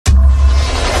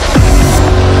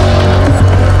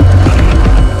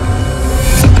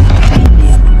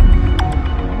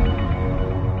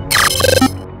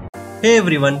Hey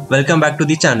everyone, welcome back to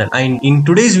the channel, and in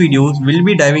today's video we'll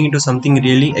be diving into something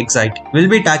really exciting. We'll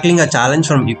be tackling a challenge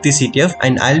from Yukthi CTF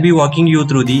and I'll be walking you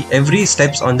through the every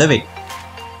steps on the way.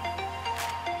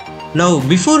 Now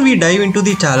before we dive into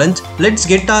the challenge, let's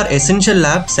get our essential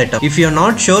lab set up. If you're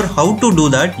not sure how to do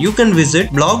that, you can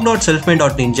visit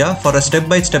blog.selfmade.ninja for a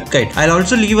step-by-step guide. I'll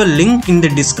also leave a link in the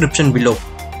description below.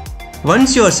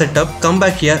 Once you are set up, come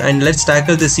back here and let's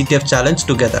tackle the CTF challenge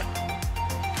together.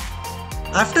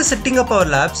 After setting up our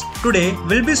labs, today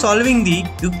we'll be solving the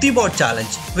YUKTHI bot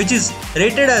challenge, which is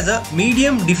rated as a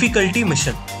medium difficulty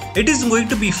mission. It is going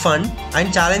to be fun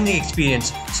and challenging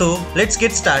experience, so let's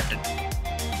get started.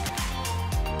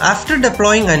 After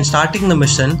deploying and starting the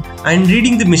mission and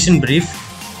reading the mission brief,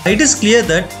 it is clear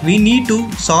that we need to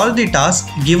solve the task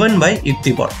given by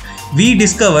YUKTHI bot. We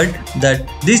discovered that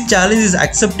this challenge is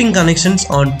accepting connections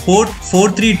on port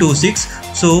 4326,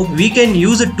 so we can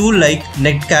use a tool like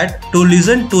netcat to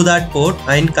listen to that port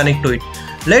and connect to it.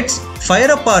 Let's fire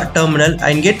up our terminal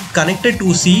and get connected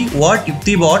to see what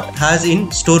YUKTHI bot has in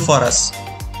store for us.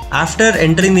 After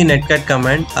entering the netcat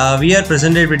command, we are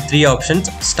presented with three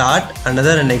options: start,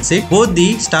 another and exit. Both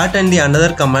the start and the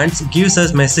another commands gives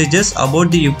us messages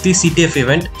about the Yukthi CTF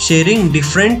event, sharing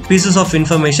different pieces of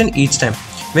information each time.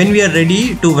 When we are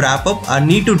ready to wrap up or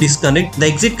need to disconnect, the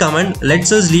exit command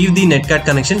lets us leave the netcat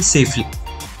connection safely.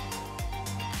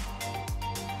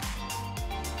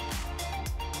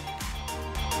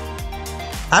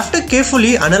 After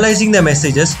carefully analyzing the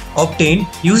messages obtained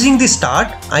using the start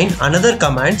and another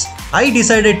commands, I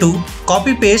decided to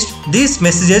copy paste these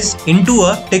messages into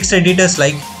a text editors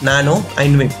like Nano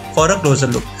and Vim for a closer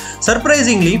look.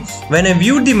 Surprisingly, when I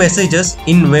viewed the messages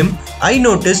in Vim, I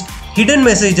noticed hidden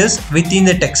messages within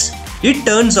the text. It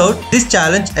turns out this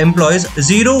challenge employs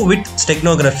Zero-Width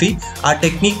Steganography, a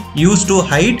technique used to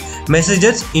hide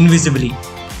messages invisibly.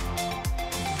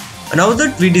 Now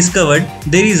that we discovered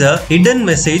there is a hidden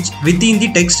message within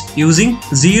the text using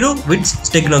Zero-Width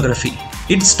Steganography,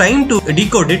 it's time to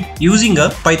decode it using a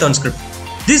Python script.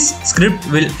 This script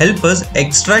will help us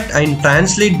extract and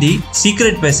translate the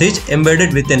secret message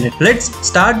embedded within it. Let's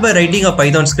start by writing a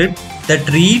Python script that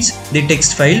reads the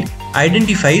text file,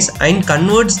 identifies and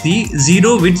converts the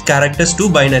zero-width characters to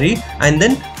binary, and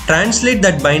then translate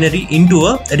that binary into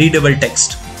a readable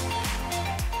text.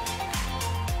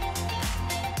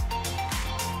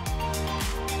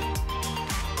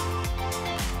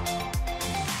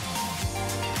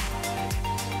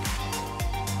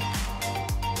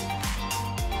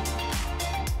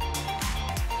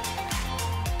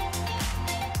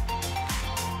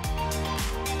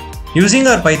 Using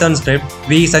our Python script,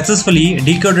 we successfully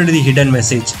decoded the hidden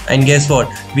message, and guess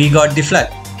what? We got the flag.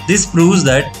 This proves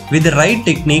that with the right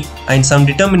technique and some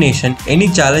determination, any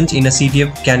challenge in a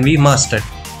CTF can be mastered.